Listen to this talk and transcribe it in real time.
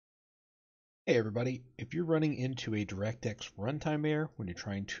Hey everybody, if you're running into a DirectX runtime error when you're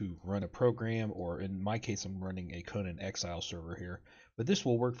trying to run a program, or in my case I'm running a Conan Exiles server here, but this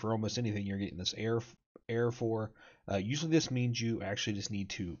will work for almost anything you're getting this error for. Usually this means you actually just need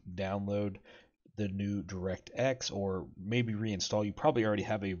to download the new DirectX or maybe reinstall. You probably already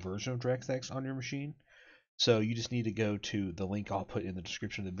have a version of DirectX on your machine. So you just need to go to the link I'll put in the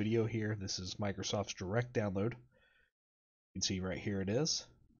description of the video here. This is Microsoft's direct download. You can see right here it is.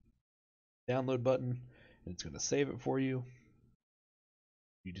 Download button, and it's going to save it for you.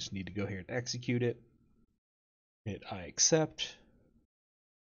 You just need to go here and execute it. Hit I accept.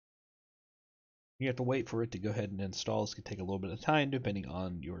 You have to wait for it to go ahead and install. This could take a little bit of time depending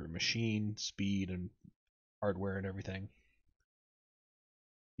on your machine speed and hardware and everything.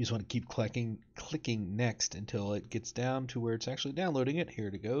 You just want to keep clicking next until it gets down to where it's actually downloading it. Here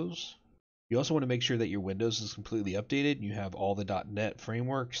it goes. You also want to make sure that your Windows is completely updated and you have all the .NET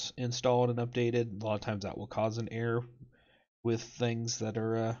frameworks installed and updated. A lot of times that will cause an error with things that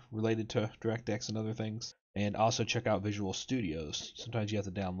are related to DirectX and other things. And also check out Visual Studios. Sometimes you have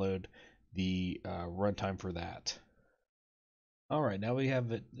to download the runtime for that. Alright, now we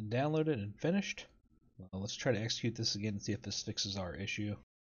have it downloaded and finished. Let's try to execute this again and see if this fixes our issue.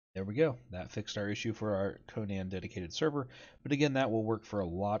 There we go. That fixed our issue for our Conan dedicated server. But again, that will work for a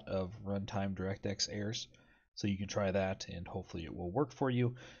lot of runtime DirectX errors. So you can try that and hopefully it will work for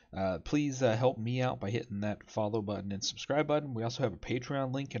you. Please help me out by hitting that follow button and subscribe button. We also have a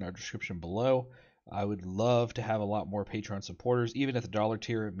Patreon link in our description below. I would love to have a lot more Patreon supporters. Even at the dollar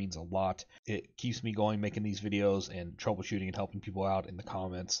tier, it means a lot. It keeps me going making these videos and troubleshooting and helping people out in the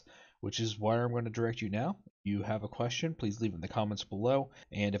comments, which is where I'm going to direct you now. If you have a question, please leave it in the comments below.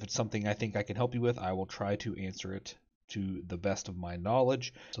 And if it's something I think I can help you with, I will try to answer it to the best of my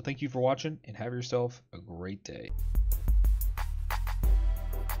knowledge. So thank you for watching and have yourself a great day.